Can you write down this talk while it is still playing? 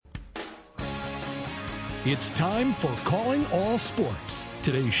It's time for Calling All Sports.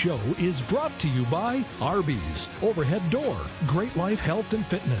 Today's show is brought to you by Arby's, Overhead Door, Great Life Health and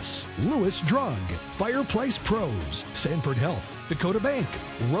Fitness, Lewis Drug, Fireplace Pros, Sanford Health, Dakota Bank,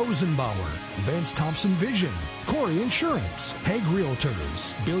 Rosenbauer, Vance Thompson Vision, Corey Insurance, Hague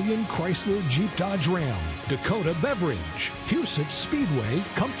Realtors, Billion Chrysler Jeep Dodge Ram, Dakota Beverage, Huset Speedway,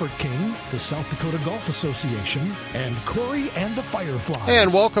 Comfort King, the South Dakota Golf Association, and Corey and the Fireflies.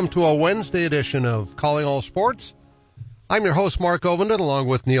 And welcome to a Wednesday edition of Calling All Sports. I'm your host, Mark Ovenden, along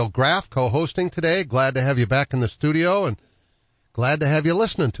with Neil Graff, co-hosting today. Glad to have you back in the studio and glad to have you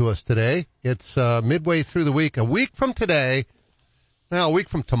listening to us today. It's midway through the week. A week from today, now a week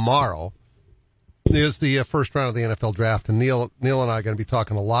from tomorrow, is the first round of the NFL draft. And Neil and I are going to be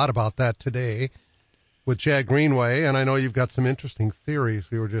talking a lot about that today with Chad Greenway. And I know you've got some interesting theories.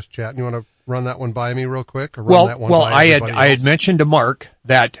 We were just chatting. You want to run that one by me real quick? Or run that one by I had mentioned to Mark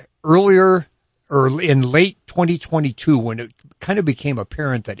that earlier or in late 2022, when it kind of became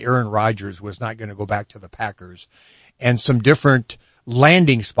apparent that Aaron Rodgers was not going to go back to the Packers, and some different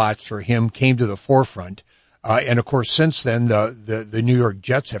landing spots for him came to the forefront. And of course, since then, the New York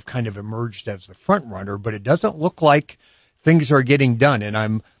Jets have kind of emerged as the front runner, but it doesn't look like things are getting done.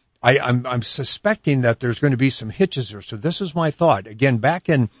 And I'm suspecting that there's going to be some hitches there. So this is my thought. Again, back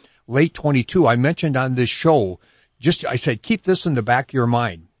in late 22, I mentioned on this show, I said, keep this in the back of your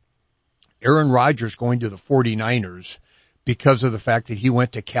mind. Aaron Rodgers going to the 49ers because of the fact that he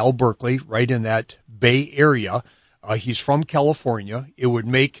went to Cal Berkeley, right in that Bay Area. He's from California. It would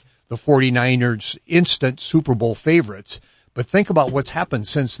make the 49ers instant Super Bowl favorites. But think about what's happened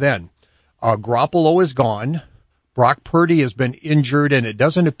since then. Garoppolo is gone. Brock Purdy has been injured, and it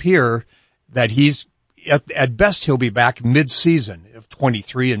doesn't appear that he's, at best, he'll be back mid-season of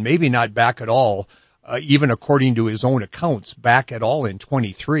 23 and maybe not back at all, even according to his own accounts, back at all in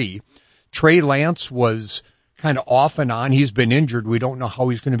 23. Trey Lance was kind of off and on. He's been injured. We don't know how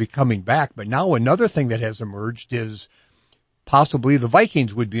he's going to be coming back. But now another thing that has emerged is possibly the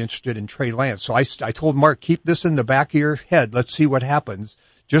Vikings would be interested in Trey Lance. So I told Mark, keep this in the back of your head. Let's see what happens.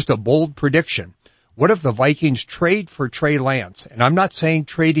 Just a bold prediction. What if the Vikings trade for Trey Lance? And I'm not saying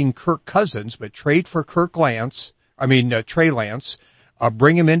trading Kirk Cousins, but trade for Trey Lance,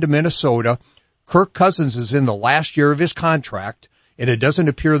 bring him into Minnesota. Kirk Cousins is in the last year of his contract, and it doesn't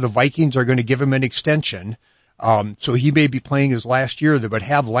appear the Vikings are going to give him an extension. So he may be playing his last year there, but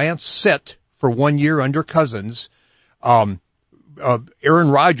have Lance sit for 1 year under Cousins. Aaron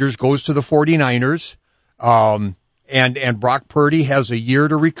Rodgers goes to the 49ers. And Brock Purdy has a year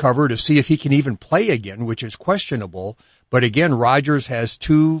to recover to see if he can even play again, which is questionable. But again, Rodgers has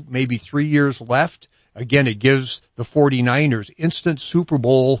 2, maybe 3 years left. Again, it gives the 49ers instant Super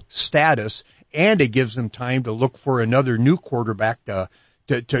Bowl status, and it gives them time to look for another new quarterback to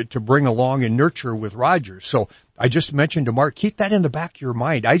bring along and nurture with Rodgers. So I just mentioned to Mark, keep that in the back of your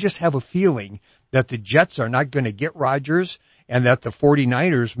mind. I just have a feeling that the Jets are not going to get Rodgers, and that the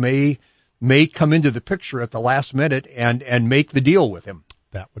 49ers may come into the picture at the last minute and make the deal with him.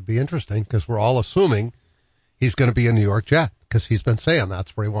 That would be interesting, because we're all assuming he's going to be a New York Jet, because he's been saying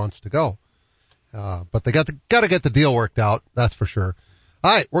that's where he wants to go. But they got to get the deal worked out, that's for sure.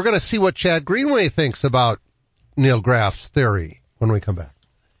 All right, we're going to see what Chad Greenway thinks about Neil Graff's theory when we come back.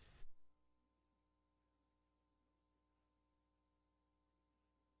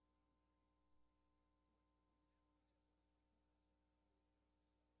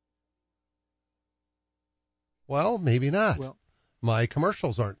 Well, maybe not. Well, my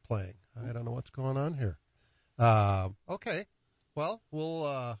commercials aren't playing. I don't know what's going on here. Okay. Well,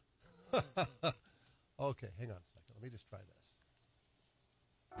 we'll, okay, hang on a second. Let me just try this.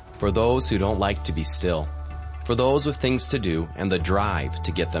 For those who don't like to be still. For those with things to do and the drive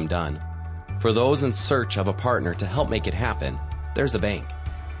to get them done. For those in search of a partner to help make it happen, there's a bank.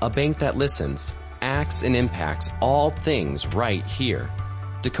 A bank that listens, acts, and impacts all things right here.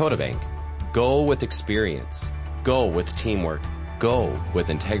 Dakota Bank. Go with experience. Go with teamwork. Go with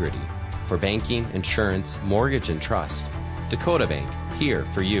integrity. For banking, insurance, mortgage, and trust. Dakota Bank, here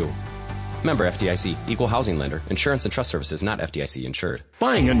for you. Member FDIC, equal housing lender, insurance and trust services not FDIC insured.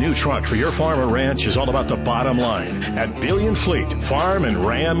 Buying a new truck for your farm or ranch is all about the bottom line. At Billion Fleet, Farm and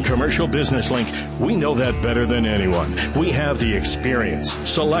Ram Commercial Business Link, we know that better than anyone. We have the experience,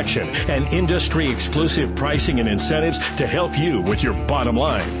 selection, and industry-exclusive pricing and incentives to help you with your bottom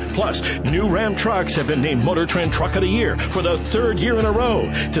line. Plus, new Ram trucks have been named Motor Trend Truck of the Year for the 3rd year in a row.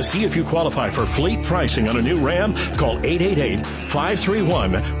 To see if you qualify for fleet pricing on a new Ram, call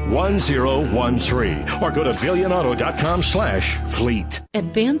 888-531-10 or go to billionauto.com/fleet. At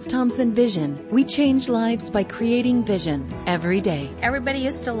Vance Thompson Vision, we change lives by creating vision every day. Everybody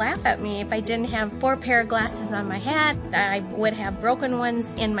used to laugh at me if I didn't have 4 pair of glasses on my head. I would have broken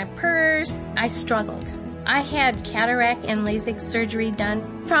ones in my purse. I struggled. I had cataract and LASIK surgery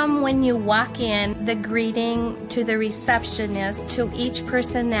done. From when you walk in, the greeting to the receptionist to each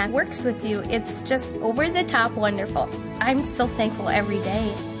person that works with you, it's just over the top wonderful. I'm so thankful every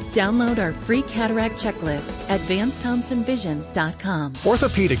day. Download our free cataract checklist at VanceThompsonVision.com.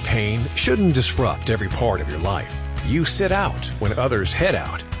 Orthopedic pain shouldn't disrupt every part of your life. You sit out when others head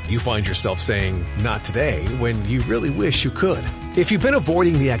out. You find yourself saying, not today, when you really wish you could. If you've been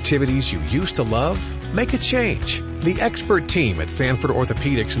avoiding the activities you used to love, make a change. The expert team at Sanford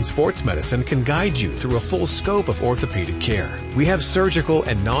Orthopedics and Sports Medicine can guide you through a full scope of orthopedic care. We have surgical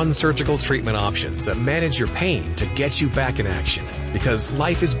and non-surgical treatment options that manage your pain to get you back in action. Because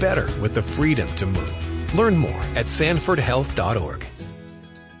life is better with the freedom to move. Learn more at sanfordhealth.org.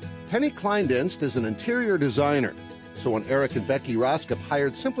 Penny Kleindienst is an interior designer. So when Eric and Becky Roskop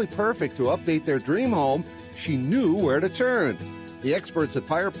hired Simply Perfect to update their dream home, she knew where to turn. The experts at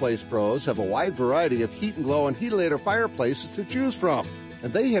Fireplace Pros have a wide variety of Heat and Glow and Heatilator fireplaces to choose from.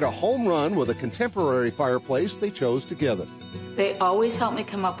 And they hit a home run with a contemporary fireplace they chose together. They always help me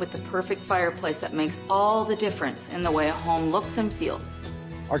come up with the perfect fireplace that makes all the difference in the way a home looks and feels.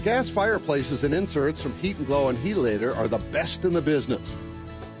 Our gas fireplaces and inserts from Heat and Glow and Heatilator are the best in the business.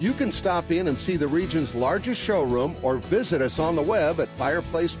 You can stop in and see the region's largest showroom or visit us on the web at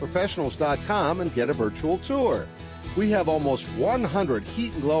fireplaceprofessionals.com and get a virtual tour. We have almost 100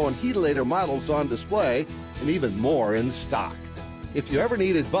 Heat and Glow and Heatilator models on display and even more in stock. If you ever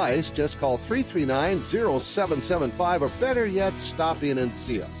need advice, just call 339-0775 or better yet, stop in and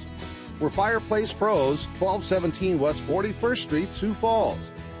see us. We're Fireplace Pros, 1217 West 41st Street, Sioux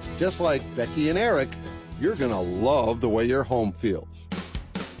Falls. Just like Becky and Eric, you're going to love the way your home feels.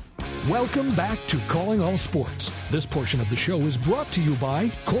 Welcome back to Calling All Sports. This portion of the show is brought to you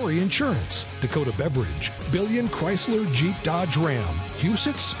by Corey Insurance, Dakota Beverage, Billion Chrysler Jeep Dodge Ram,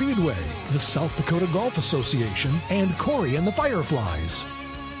 Huset's Speedway, the South Dakota Golf Association, and Corey and the Fireflies.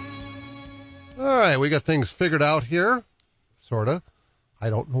 All right, we got things figured out here, sort of. I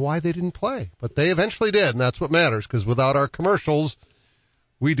don't know why they didn't play, but they eventually did, and that's what matters, because without our commercials,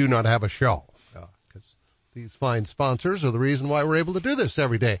 we do not have a show. These fine sponsors are the reason why we're able to do this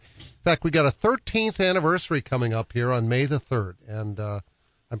every day. In fact, we got a 13th anniversary coming up here on May the 3rd, and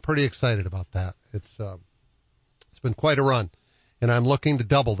I'm pretty excited about that. It's been quite a run, and I'm looking to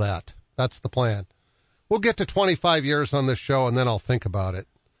double that. That's the plan. We'll get to 25 years on this show, and then I'll think about it.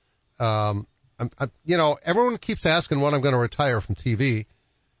 Everyone keeps asking when I'm going to retire from TV,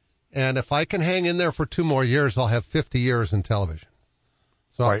 and if I can hang in there for 2 more years, I'll have 50 years in television.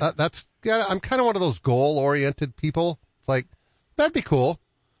 So right. I'm kind of one of those goal-oriented people. It's like, that'd be cool.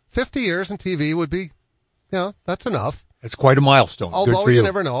 50 years in TV would be, that's enough. It's quite a milestone. Although Good for you.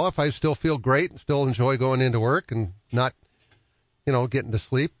 Never know. If I still feel great and still enjoy going into work and not, getting to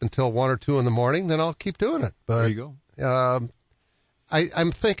sleep until 1 or 2 in the morning, then I'll keep doing it. But, there you go.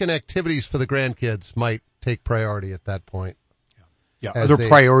 I'm thinking activities for the grandkids might take priority at that point. Yeah, other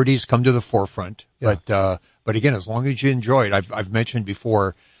priorities come to the forefront. Yeah. But again, as long as you enjoy it, I've mentioned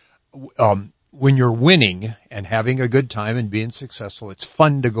before, when you're winning and having a good time and being successful, it's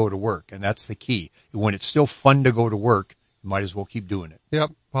fun to go to work, and that's the key. When it's still fun to go to work, you might as well keep doing it.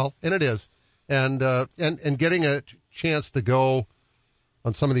 Yep. Well, and it is. And getting a chance to go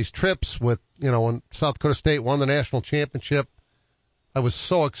on some of these trips with, when South Dakota State won the national championship, I was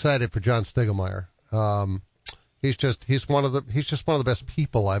so excited for John Stiglmeyer. He's just one of the best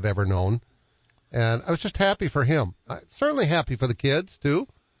people I've ever known. And I was just happy for him. Certainly happy for the kids too.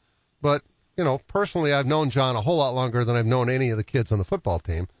 But, personally I've known John a whole lot longer than I've known any of the kids on the football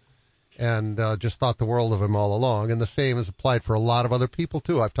team. And, just thought the world of him all along. And the same is applied for a lot of other people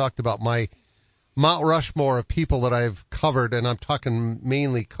too. I've talked about my Mount Rushmore of people that I've covered, and I'm talking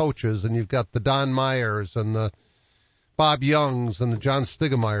mainly coaches, and you've got the Don Myers and the Bob Youngs and the John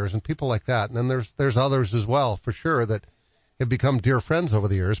Stiglmeyers and people like that. And then there's others as well, for sure, that have become dear friends over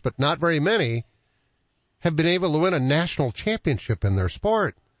the years, but not very many have been able to win a national championship in their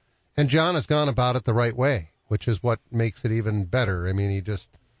sport. And John has gone about it the right way, which is what makes it even better. I mean, he just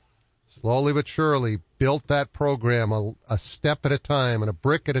slowly but surely built that program a step at a time and a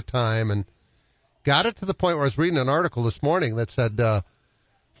brick at a time, and got it to the point where I was reading an article this morning that said,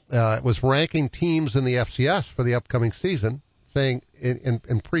 it was ranking teams in the FCS for the upcoming season, saying,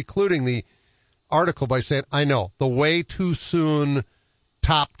 and precluding the article by saying, I know, the way too soon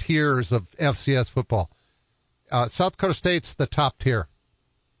top tiers of FCS football. South Dakota State's the top tier.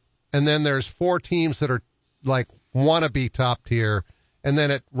 and then there's 4 teams that are like want to be top tier, and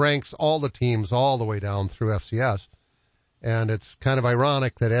then it ranks all the teams all the way down through FCS. And it's kind of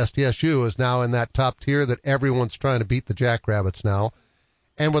ironic that SDSU is now in that top tier that everyone's trying to beat the Jackrabbits now.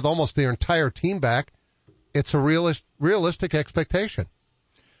 And with almost their entire team back, it's a realistic expectation.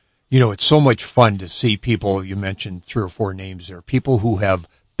 You know, it's so much fun to see people, you mentioned 3 or 4 names there, people who have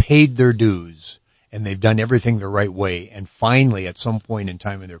paid their dues and they've done everything the right way. And finally, at some point in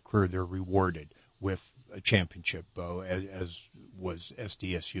time in their career, they're rewarded with a championship, as was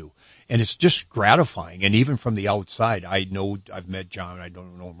SDSU. And it's just gratifying. And even from the outside, I've met John, I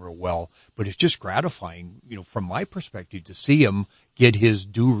don't know him real well, but it's just gratifying, you know, from my perspective to see him get his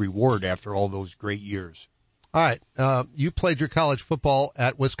due reward after all those great years. All right. You played your college football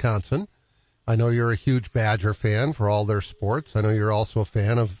at Wisconsin. I know you're a huge Badger fan for all their sports. I know you're also a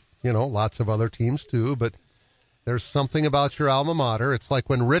fan of, you know, lots of other teams too, but there's something about your alma mater. It's like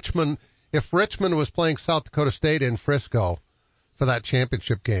when if Richmond was playing South Dakota State in Frisco for that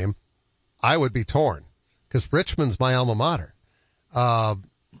championship game, I would be torn because Richmond's my alma mater.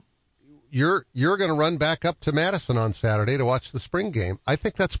 You're going to run back up to Madison on Saturday to watch the spring game. I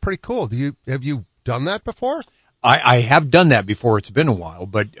think that's pretty cool. Have you done that before? I have done that before. It's been a while,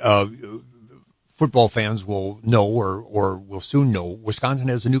 but football fans will know or will soon know Wisconsin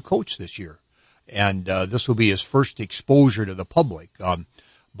has a new coach this year. And this will be his first exposure to the public.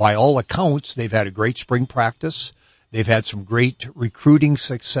 By all accounts, they've had a great spring practice. They've had some great recruiting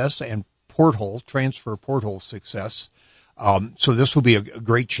success and transfer porthole success. So this will be a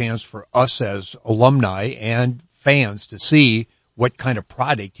great chance for us as alumni and fans to see what kind of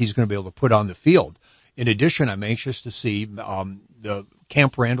product he's going to be able to put on the field. In addition, I'm anxious to see the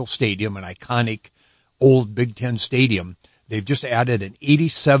Camp Randall Stadium, an iconic old Big Ten stadium. They've just added an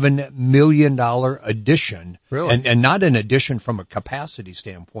 $87 million addition. Really? And not an addition from a capacity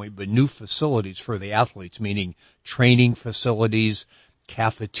standpoint, but new facilities for the athletes, meaning training facilities,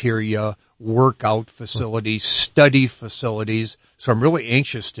 cafeteria, workout facilities, study facilities. So I'm really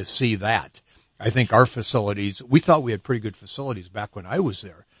anxious to see that. I think our facilities, we thought we had pretty good facilities back when I was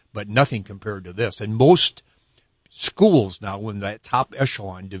there, but nothing compared to this. And most schools now in that top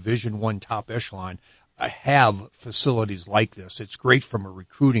echelon, Division I top echelon, have facilities like this. It's great from a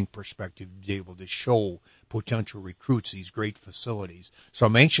recruiting perspective to be able to show potential recruits these great facilities. So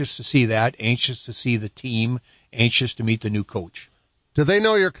I'm anxious to see that, anxious to see the team, anxious to meet the new coach. Do they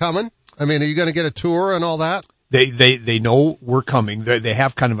know you're coming? I mean, are you going to get a tour and all that? They know we're coming. They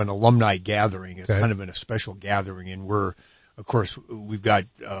have kind of an alumni gathering. It's kind of a special gathering, and we're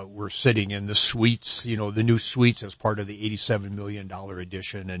sitting in the suites, you know, the new suites as part of the $87 million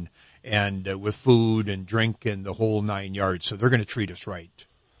addition and with food and drink and the whole 9 yards. So they're going to treat us right.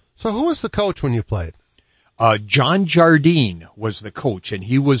 So who was the coach when you played? John Jardine was the coach, and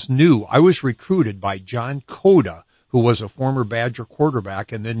he was new. I was recruited by John Coda, who was a former Badger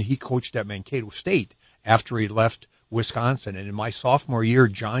quarterback, and then he coached at Mankato State after he left Wisconsin. And in my sophomore year,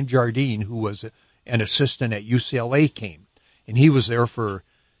 John Jardine, who was an assistant at UCLA, came. And he was there for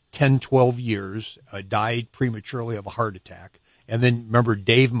 10, 12 years, died prematurely of a heart attack. And then remember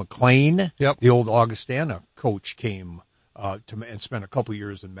Dave McClain, the old Augustana coach, came and spent a couple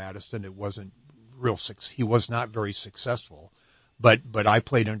years in Madison. It wasn't he was not very successful. But I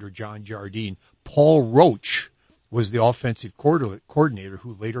played under John Jardine. Paul Roach was the offensive coordinator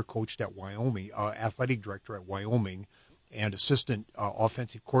who later coached at Wyoming, athletic director at Wyoming, and assistant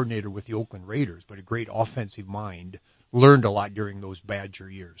offensive coordinator with the Oakland Raiders, but a great offensive mind. Learned a lot during those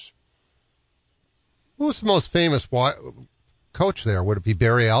Badger years. Who was the most famous coach there? Would it be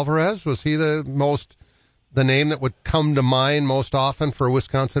Barry Alvarez? Was he the name that would come to mind most often for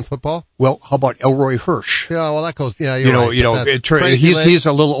Wisconsin football? Well, how about Elroy Hirsch? Yeah, well, that goes, yeah, he's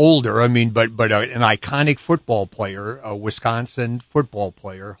a little older. I mean, but an iconic football player, a Wisconsin football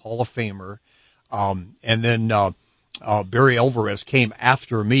player, Hall of Famer. And then, Barry Alvarez came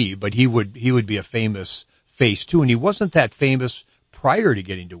after me, but he would be a famous face too. And he wasn't that famous prior to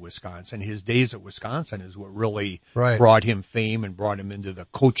getting to Wisconsin. His days at Wisconsin is what really brought him fame and brought him into the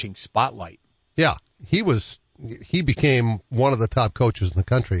coaching spotlight. Yeah. He became one of the top coaches in the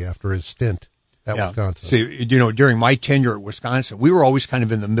country after his stint at Wisconsin. See, you know, during my tenure at Wisconsin, we were always kind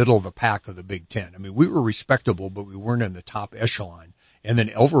of in the middle of the pack of the Big Ten. I mean, we were respectable, but we weren't in the top echelon. And then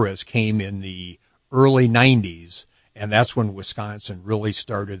Alvarez came in the early 90s, and that's when Wisconsin really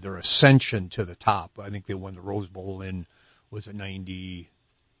started their ascension to the top. I think they won the Rose Bowl in, was it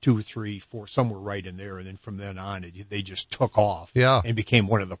 92, 3, 4, somewhere right in there. And then from then on, they just took off and became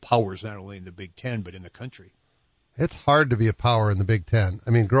one of the powers, not only in the Big Ten, but in the country. It's hard to be a power in the Big Ten. I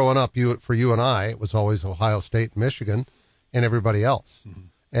mean, growing up, for you and I, it was always Ohio State, Michigan, and everybody else.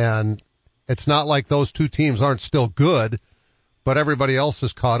 Mm-hmm. And it's not like those two teams aren't still good, but everybody else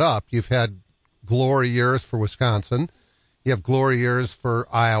is caught up. You've had glory years for Wisconsin. You have glory years for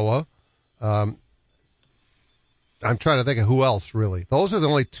Iowa. I'm trying to think of who else, really. Those are the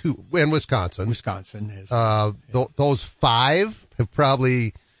only two. And Wisconsin. Wisconsin is. Those five have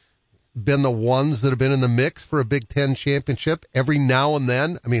probably been the ones that have been in the mix for a Big Ten championship every now and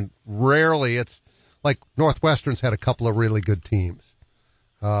then. I mean, rarely. It's like Northwestern's had a couple of really good teams.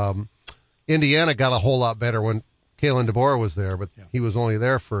 Indiana got a whole lot better when Kalen DeBoer was there, but he was only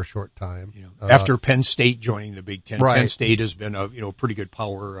there for a short time. After Penn State joining the Big Ten, right. Penn State has been a pretty good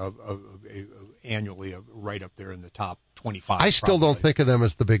power of annually, right up there in the top 25. I still don't think of them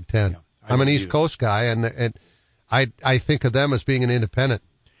as the Big Ten. I'm an East Coast guy, and I think of them as being an independent.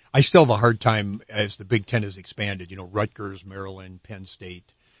 I still have a hard time as the Big Ten has expanded. Rutgers, Maryland, Penn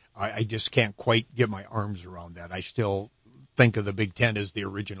State. I just can't quite get my arms around that. I still think of the Big Ten as the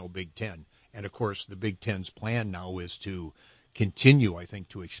original Big Ten. And of course, the Big Ten's plan now is to continue, I think,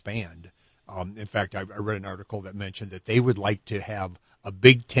 to expand. In fact, I read an article that mentioned that they would like to have a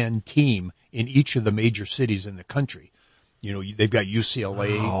Big Ten team in each of the major cities in the country. They've got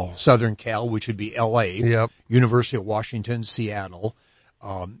UCLA, Southern Cal, which would be LA, University of Washington, Seattle,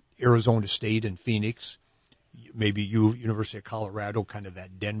 Arizona State and Phoenix, maybe University of Colorado, kind of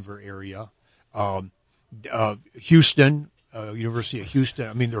that Denver area, Houston, University of Houston.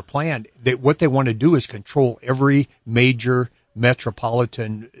 I mean, their plan, what they want to do is control every major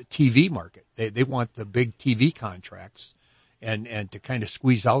metropolitan TV market. They want the big TV contracts and to kind of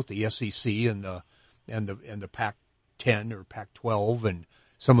squeeze out the SEC and the Pac-10 or Pac-12 and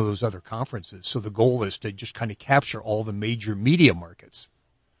some of those other conferences. So the goal is to just kind of capture all the major media markets.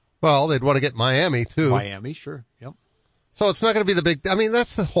 Well, they'd want to get Miami too. Miami, sure. Yep. So it's not going to be the big, I mean,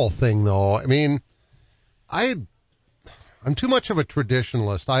 that's the whole thing though. I mean, I'm too much of a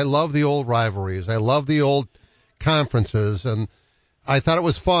traditionalist. I love the old rivalries. I love the old conferences. And I thought it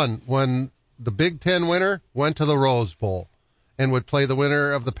was fun when the Big Ten winner went to the Rose Bowl and would play the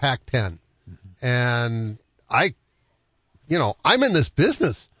winner of the Pac-10. Mm-hmm. And I'm in this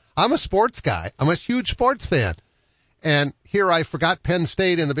business. I'm a sports guy. I'm a huge sports fan. And here I forgot Penn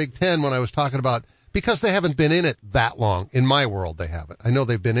State in the Big Ten when I was talking about, because they haven't been in it that long. In my world, they haven't. I know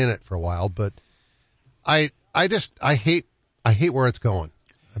they've been in it for a while, but I hate where it's going.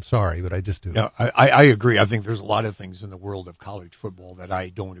 I'm sorry, but I just do. No, I agree. I think there's a lot of things in the world of college football that I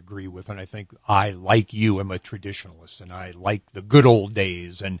don't agree with. And I think I, like you, am a traditionalist, and I like the good old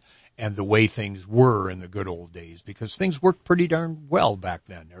days and the way things were in the good old days, because things worked pretty darn well back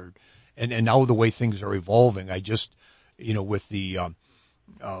then. And now the way things are evolving, I just, with the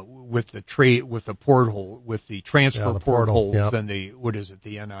trade, with the porthole, with the transfer portholes, and the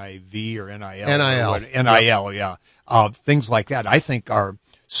NIV or NIL? NIL, yeah. Things like that, I think, are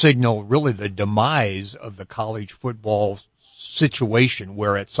signal really the demise of the college football situation,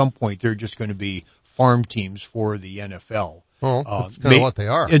 where at some point they're just going to be farm teams for the NFL. Well, that's kind of what they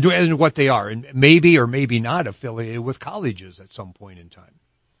are. And what they are, and maybe or maybe not affiliated with colleges at some point in time.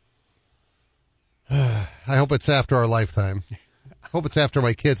 I hope it's after our lifetime. I hope it's after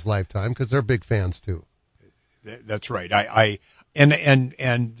my kids' lifetime, because they're big fans too. That's right. And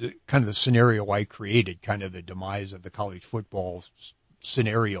kind of the scenario I created, kind of the demise of the college football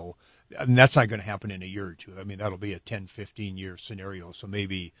scenario, and that's not going to happen in a year or two. I mean, that'll be a 10, 15 year scenario. So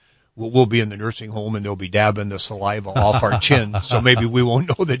maybe we'll be in the nursing home and they'll be dabbing the saliva off our chins. So maybe we won't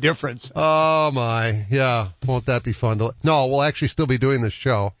know the difference. Oh my. Yeah. Won't that be fun no, we'll actually still be doing this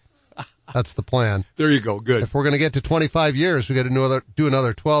show. That's the plan. There you go. Good. If we're going to get to 25 years, we got to do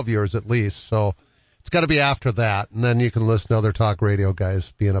another 12 years at least. So it's got to be after that. And then you can listen to other talk radio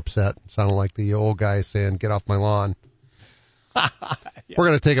guys being upset, sounding like the old guy saying, "Get off my lawn." Yeah. We're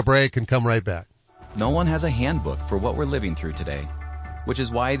going to take a break and come right back. No one has a handbook for what we're living through today, which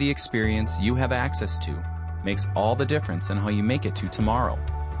is why the experience you have access to makes all the difference in how you make it to tomorrow.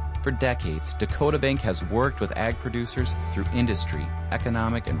 For decades, Dakota Bank has worked with ag producers through industry,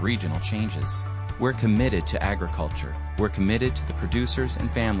 economic, and regional changes. We're committed to agriculture. We're committed to the producers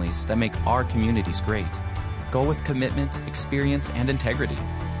and families that make our communities great. Go with commitment, experience, and integrity.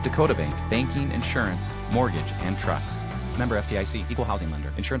 Dakota Bank, banking, insurance, mortgage, and trust. Member FDIC, equal housing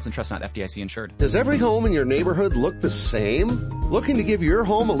lender. Insurance and trust not FDIC insured. Does every home in your neighborhood look the same? Looking to give your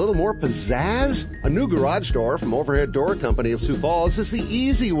home a little more pizzazz? A new garage door from Overhead Door Company of Sioux Falls is the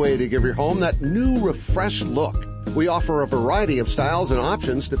easy way to give your home that new, refreshed look. We offer a variety of styles and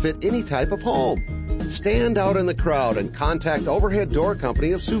options to fit any type of home. Stand out in the crowd and contact Overhead Door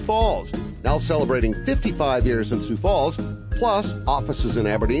Company of Sioux Falls. Now celebrating 55 years in Sioux Falls, plus offices in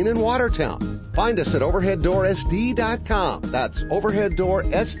Aberdeen and Watertown. Find us at overheaddoorsd.com. That's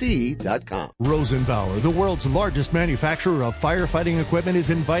overheaddoorsd.com. Rosenbauer, the world's largest manufacturer of firefighting equipment, is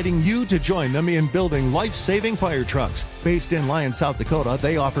inviting you to join them in building life-saving fire trucks. Based in Lyon, South Dakota,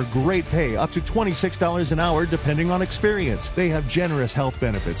 they offer great pay, up to $26 an hour depending on experience. They have generous health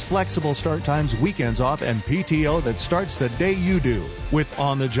benefits, flexible start times, weekends off, and PTO that starts the day you do. With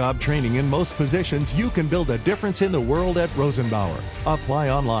on-the-job training in most positions, you can build a difference in the world at Rosenbauer. Apply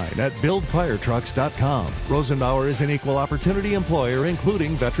online at buildfiretrucks.com. Rosenbauer is an equal opportunity employer,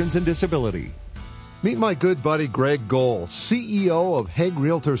 including veterans and disability. Meet my good buddy Greg Gohl, CEO of Hague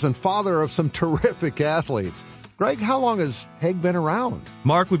Realtors and father of some terrific athletes. Greg, how long has Hague been around?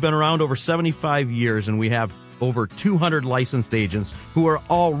 Mark, we've been around over 75 years, and we have over 200 licensed agents who are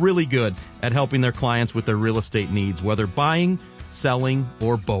all really good at helping their clients with their real estate needs, whether buying, selling,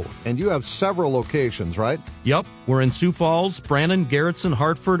 or both. And you have several locations, right? Yep. We're in Sioux Falls, Brandon, Garrettson,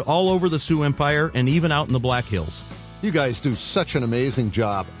 Hartford, all over the Sioux Empire, and even out in the Black Hills. You guys do such an amazing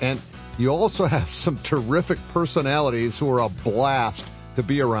job. And you also have some terrific personalities who are a blast to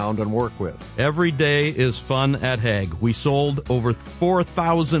be around and work with. Every day is fun at Hague. We sold over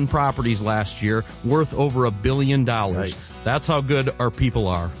 4,000 properties last year, worth over $1 billion. Nice. That's how good our people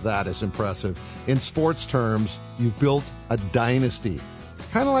are. That is impressive. In sports terms, you've built a dynasty,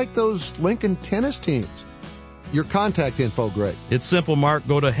 kind of like those Lincoln tennis teams. Your contact info, Greg. It's simple, Mark.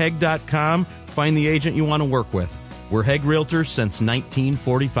 Go to Hague.com, find the agent you want to work with. We're Hague Realtors since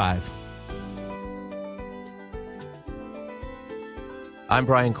 1945. I'm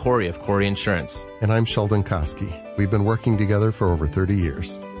Brian Corey of Corey Insurance. And I'm Sheldon Koski. We've been working together for over 30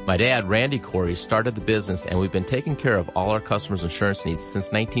 years. My dad, Randy Corey, started the business, and we've been taking care of all our customers' insurance needs since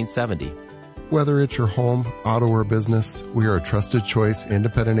 1970. Whether it's your home, auto, or business, we are a trusted choice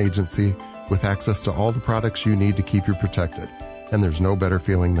independent agency with access to all the products you need to keep you protected. And there's no better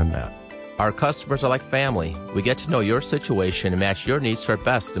feeling than that. Our customers are like family. We get to know your situation and match your needs to our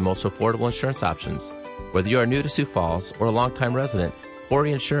best and most affordable insurance options. Whether you are new to Sioux Falls or a longtime resident,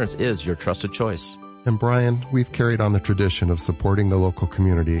 Corey Insurance is your trusted choice. And Brian, we've carried on the tradition of supporting the local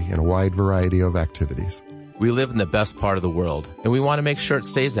community in a wide variety of activities. We live in the best part of the world, and we want to make sure it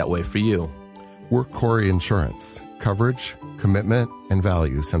stays that way for you. We're Corey Insurance. Coverage, commitment, and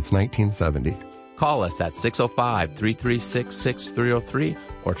value since 1970. Call us at 605-336-6303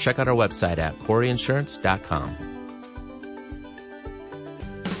 or check out our website at coreyinsurance.com.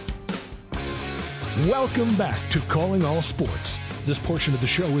 Welcome back to Calling All Sports. This portion of the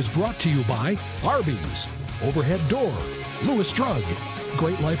show is brought to you by Arby's, Overhead Door, Lewis Drug,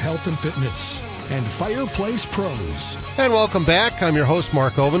 Great Life Health and Fitness, and Fireplace Pros. And welcome back. I'm your host,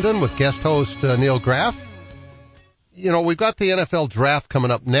 Mark Ovenden, with guest host Neil Graff. You know, we've got the NFL draft coming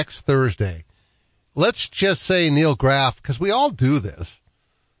up next Thursday. Let's just say Neil Graff, because we all do this.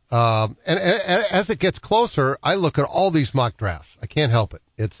 And as it gets closer, I look at all these mock drafts. I can't help it.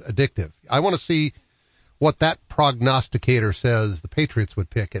 It's addictive. I want to see what that prognosticator says the Patriots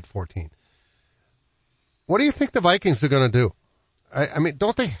would pick at 14. What do you think the Vikings are going to do? I mean,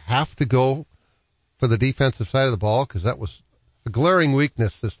 don't they have to go for the defensive side of the ball? Because that was a glaring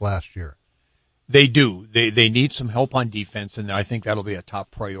weakness this last year. They do. They need some help on defense, and I think that'll be a top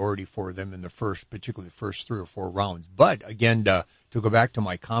priority for them in particularly the first 3 or 4 rounds. But again, to go back to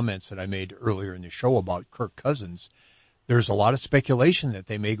my comments that I made earlier in the show about Kirk Cousins, there's a lot of speculation that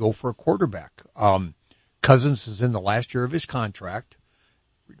they may go for a quarterback. Cousins is in the last year of his contract.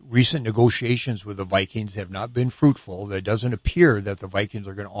 Recent negotiations with the Vikings have not been fruitful. It doesn't appear that the Vikings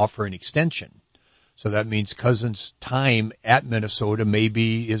are going to offer an extension. So that means Cousins' time at Minnesota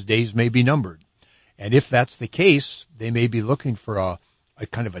his days may be numbered. And if that's the case, they may be looking for a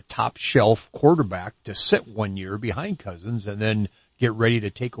kind of a top shelf quarterback to sit 1 year behind Cousins and then get ready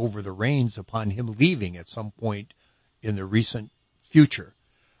to take over the reins upon him leaving at some point in the recent future.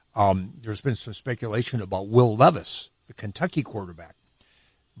 There's been some speculation about Will Levis, the Kentucky quarterback.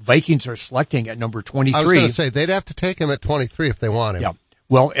 Vikings are selecting at number 23. I was going to say they'd have to take him at 23 if they want him. Yeah.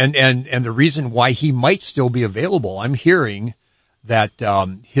 Well, and the reason why he might still be available, I'm hearing that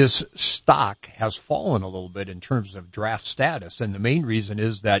his stock has fallen a little bit in terms of draft status, and the main reason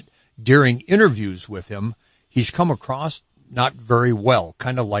is that during interviews with him, he's come across not very well,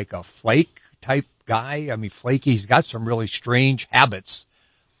 kind of like a flake type guy. I mean, flaky. He's got some really strange habits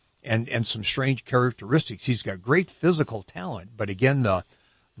and some strange characteristics. He's got great physical talent, but again, the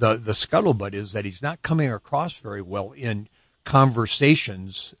scuttlebutt is that he's not coming across very well in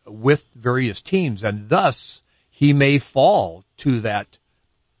conversations with various teams, and thus he may fall to that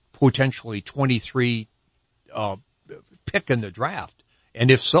potentially 23 pick in the draft.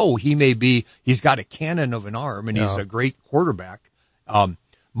 And if so, he's got a cannon of an arm, and he's a great quarterback.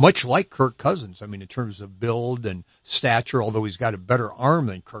 much like Kirk Cousins. I mean, in terms of build and stature, although he's got a better arm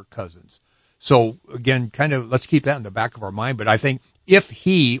than Kirk Cousins. So again, kind of let's keep that in the back of our mind. But I think if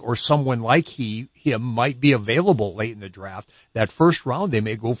he or someone like him might be available late in the draft, that first round they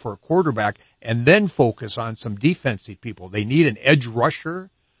may go for a quarterback and then focus on some defensive people. They need an edge rusher,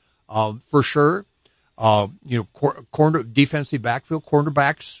 for sure. Corner defensive backfield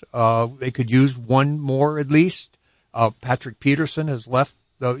cornerbacks. They could use one more at least. Patrick Peterson has left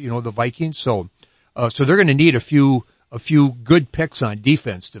the Vikings, so they're going to need a few good picks on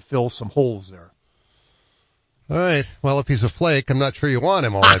defense to fill some holes there. All right. Well, if he's a flake, I'm not sure you want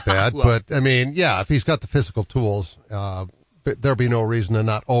him all that bad. Well, but, I mean, yeah, if he's got the physical tools, there'll be no reason to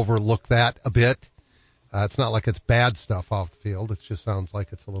not overlook that a bit. It's not like it's bad stuff off the field. It just sounds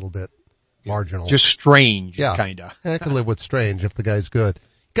like it's a little bit marginal. Just strange, yeah. kind of. I can live with strange if the guy's good.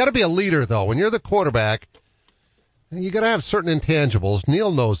 Got to be a leader, though. When you're the quarterback, you got to have certain intangibles.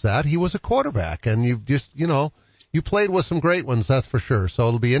 Neil knows that. He was a quarterback, and you've just, you played with some great ones, that's for sure. So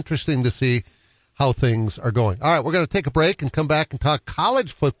it'll be interesting to see how things are going. All right, we're going to take a break and come back and talk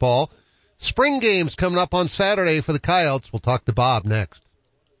college football. Spring games coming up on Saturday for the Coyotes. We'll talk to Bob next.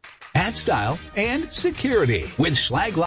 Add style and security with Schlag